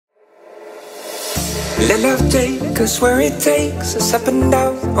Let love take us where it takes us, up and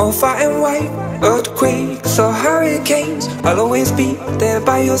down, or far and wide. Earthquakes or hurricanes, I'll always be there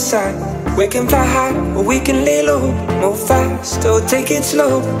by your side. We can fly high or we can lay low, move fast or take it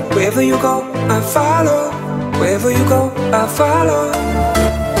slow. Wherever you go, I follow. Wherever you go, I follow.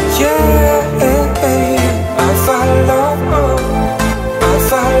 Yeah, I follow. I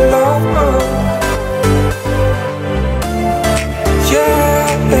follow. Yeah,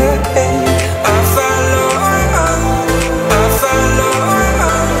 I follow. I follow.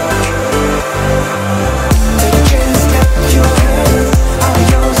 Take a chance, clap your hands. I'll be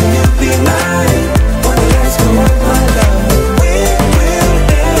yours and you'll be mine. When the lights go out, my love, we will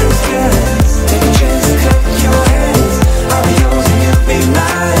dance, yes. Take a chance, clap your hands. I'll be yours and you'll be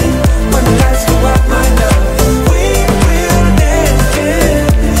mine. When the lights go out, my love, we will dance, yes.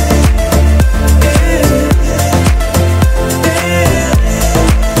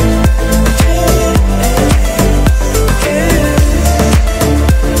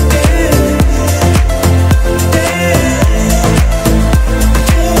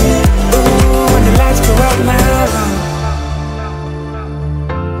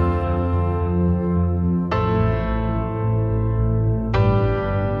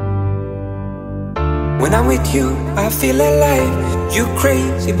 When I'm with you, I feel alive. You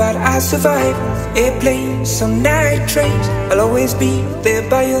crazy, but I survive. Airplanes on night trains, I'll always be there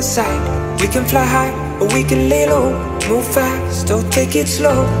by your side. We can fly high or we can lay low, move fast or take it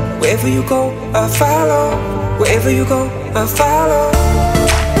slow. Wherever you go, I follow. Wherever you go, I follow.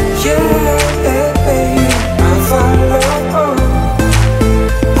 Yeah.